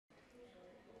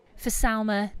For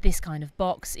Salma, this kind of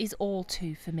box is all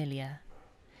too familiar.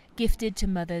 Gifted to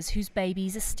mothers whose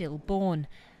babies are still born,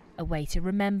 a way to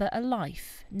remember a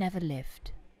life never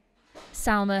lived.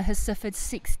 Salma has suffered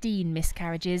 16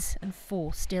 miscarriages and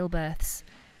 4 stillbirths.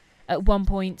 At one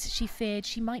point, she feared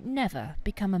she might never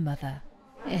become a mother.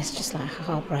 It's just like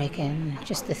heartbreaking.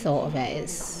 Just the thought of it,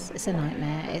 it's a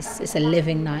nightmare. It's a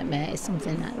living nightmare. It's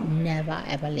something that never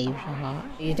ever leaves your heart.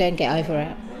 You don't get over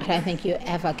it. I don't think you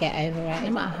ever get over it. No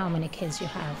matter how many kids you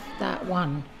have, that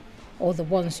one or the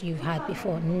ones you've had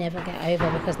before never get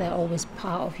over, because they're always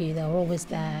part of you. They're always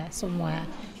there somewhere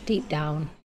deep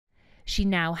down. She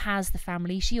now has the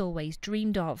family she always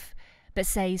dreamed of, but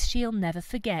says she'll never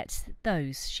forget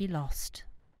those she lost.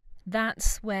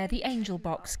 That's where the Angel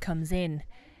Box comes in.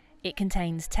 It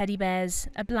contains teddy bears,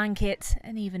 a blanket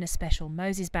and even a special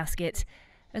Moses basket,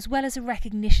 as well as a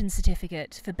recognition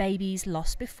certificate for babies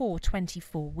lost before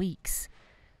 24 weeks.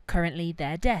 Currently,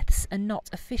 their deaths are not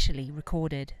officially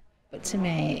recorded. But to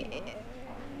me,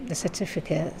 the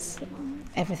certificates,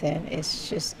 everything is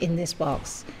just in this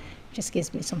box. Just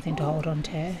gives me something to hold on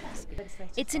to.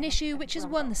 It's an issue which has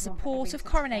won the support of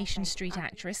Coronation Street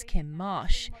actress Kim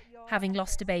Marsh. Having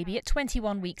lost a baby at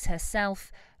 21 weeks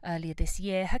herself, earlier this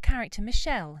year her character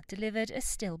Michelle delivered a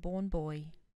stillborn boy.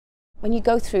 When you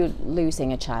go through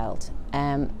losing a child,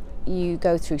 you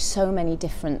go through so many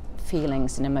different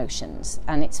feelings and emotions,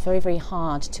 and it's very, very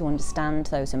hard to understand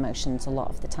those emotions a lot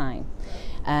of the time.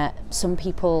 Some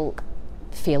people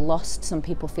feel lost, some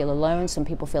people feel alone, some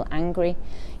people feel angry,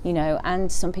 and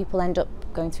some people end up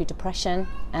going through depression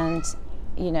and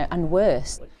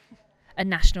worse. A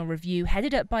national review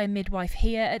headed up by a midwife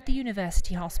here at the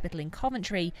University Hospital in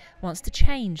Coventry wants to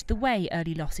change the way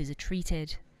early losses are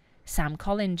treated. Sam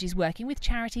Collins is working with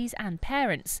charities and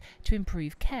parents to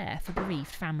improve care for bereaved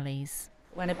families.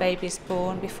 When a baby is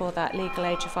born before that legal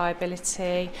age of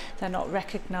viability, they're not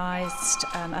recognised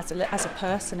as a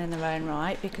person in their own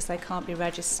right, because they can't be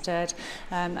registered,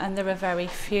 and there are very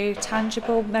few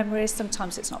tangible memories.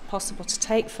 Sometimes it's not possible to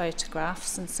take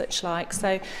photographs and such like,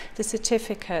 so the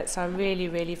certificates are really,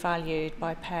 really valued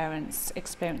by parents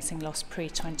experiencing loss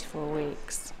pre-24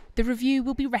 weeks. The review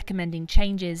will be recommending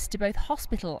changes to both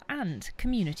hospital and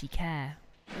community care.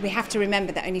 We have to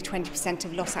remember that only 20%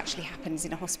 of loss actually happens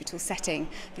in a hospital setting.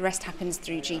 The rest happens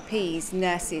through GPs,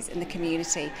 nurses and the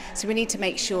community. So we need to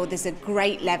make sure there's a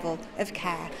great level of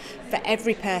care for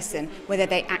every person, whether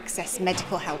they access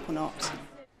medical help or not.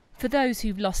 For those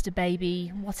who've lost a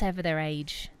baby, whatever their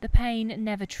age, the pain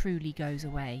never truly goes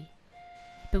away.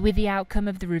 But with the outcome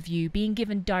of the review being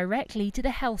given directly to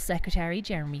the Health Secretary,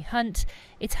 Jeremy Hunt,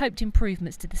 it's hoped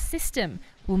improvements to the system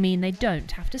will mean they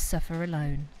don't have to suffer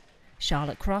alone.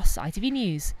 Charlotte Cross, ITV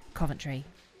News, Coventry.